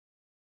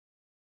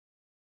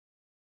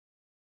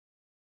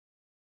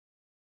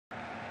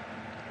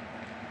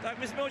Tak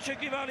my jsme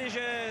očekívali,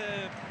 že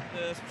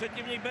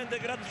přetivník bude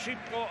hrát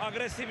šibko,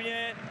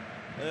 agresivně,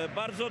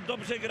 bardzo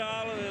dobře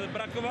hrál,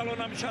 brakovalo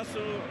nám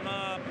času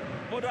na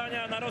podání,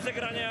 na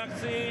rozegranie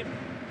akcí.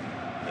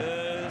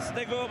 Z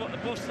tego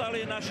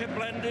povstali naše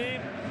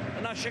blendy,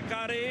 naše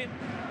kary.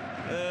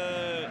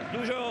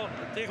 Dużo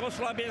těch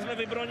oslabení jsme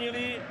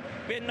vybronili,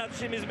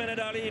 5-3 my jsme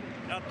nedali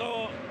a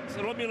to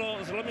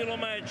zlomilo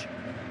meč.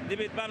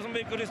 Kdyby pár jsme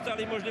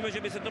vykořistali, možné,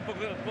 že by se to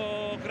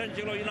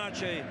pokrentilo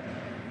jináčej.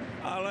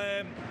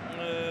 Ale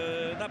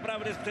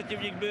naprawdę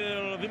przeciwnik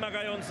byl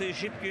vymagający,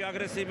 šibký,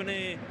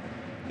 agresivní,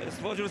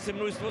 stvořil si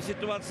množstvo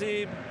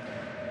situací.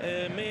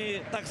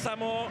 My tak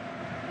samo,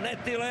 ne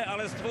tyle,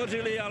 ale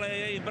stvořili, ale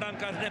jejich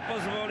brankář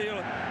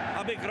nepozvolil,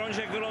 aby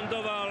Kronžek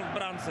vylądoval v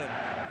brance.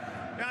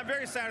 Yeah, I'm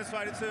very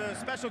satisfied. It's a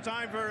special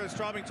time for the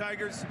Straubing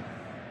Tigers.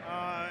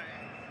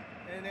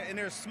 In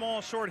their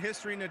small, short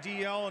history in the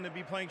DL and to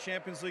be playing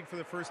Champions League for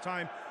the first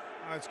time.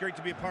 It's great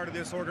to be a part of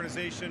this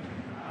organization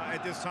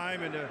at this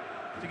time, and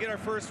to get our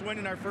first win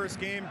in our first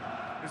game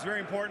is very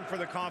important for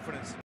the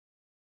confidence.